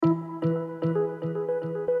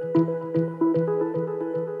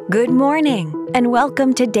Good morning, and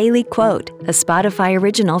welcome to Daily Quote, a Spotify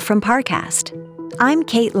original from Parcast. I'm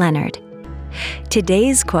Kate Leonard.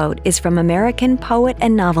 Today's quote is from American poet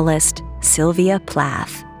and novelist Sylvia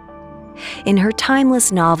Plath. In her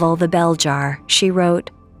timeless novel, The Bell Jar, she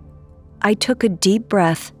wrote, "I took a deep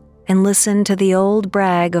breath and listened to the old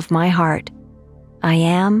brag of my heart. I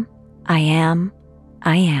am, I am,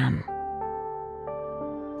 I am."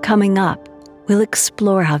 Coming up, we'll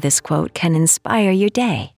explore how this quote can inspire your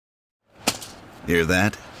day. Hear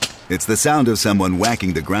that? It's the sound of someone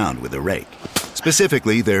whacking the ground with a rake.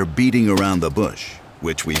 Specifically, they're beating around the bush,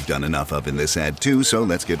 which we've done enough of in this ad too, so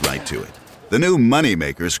let's get right to it. The new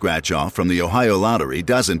Moneymaker scratch-off from the Ohio Lottery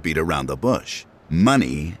doesn't beat around the bush.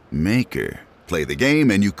 Money Maker. Play the game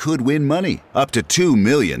and you could win money, up to $2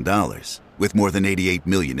 million. With more than $88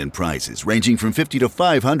 million in prizes, ranging from $50 to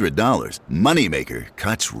 $500, Moneymaker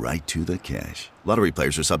cuts right to the cash. Lottery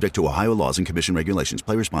players are subject to Ohio laws and commission regulations.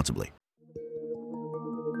 Play responsibly.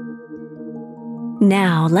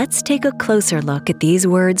 Now, let's take a closer look at these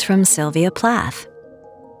words from Sylvia Plath.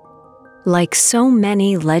 Like so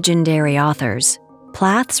many legendary authors,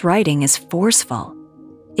 Plath's writing is forceful.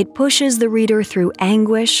 It pushes the reader through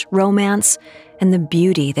anguish, romance, and the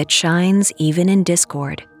beauty that shines even in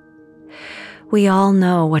discord. We all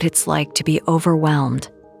know what it's like to be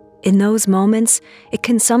overwhelmed. In those moments, it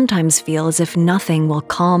can sometimes feel as if nothing will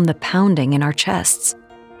calm the pounding in our chests.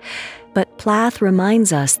 But Plath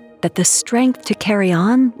reminds us that the strength to carry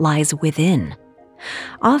on lies within.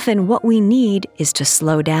 Often what we need is to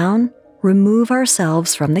slow down, remove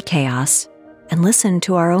ourselves from the chaos, and listen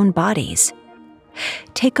to our own bodies.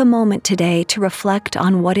 Take a moment today to reflect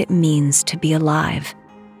on what it means to be alive.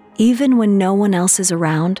 Even when no one else is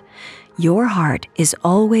around, your heart is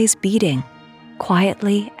always beating,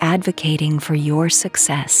 quietly advocating for your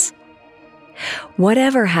success.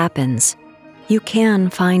 Whatever happens, you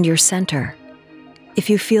can find your center. If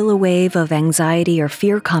you feel a wave of anxiety or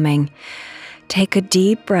fear coming, take a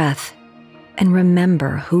deep breath and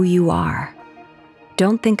remember who you are.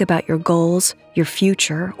 Don't think about your goals, your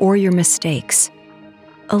future, or your mistakes.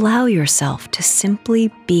 Allow yourself to simply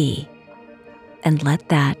be, and let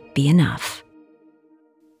that be enough.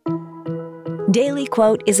 Daily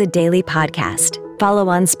Quote is a daily podcast. Follow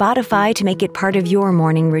on Spotify to make it part of your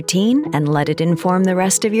morning routine and let it inform the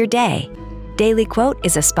rest of your day. Daily Quote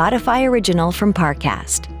is a Spotify original from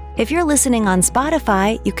Parcast. If you're listening on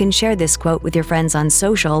Spotify, you can share this quote with your friends on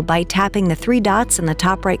social by tapping the 3 dots in the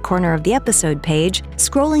top right corner of the episode page,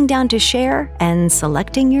 scrolling down to share, and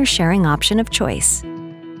selecting your sharing option of choice.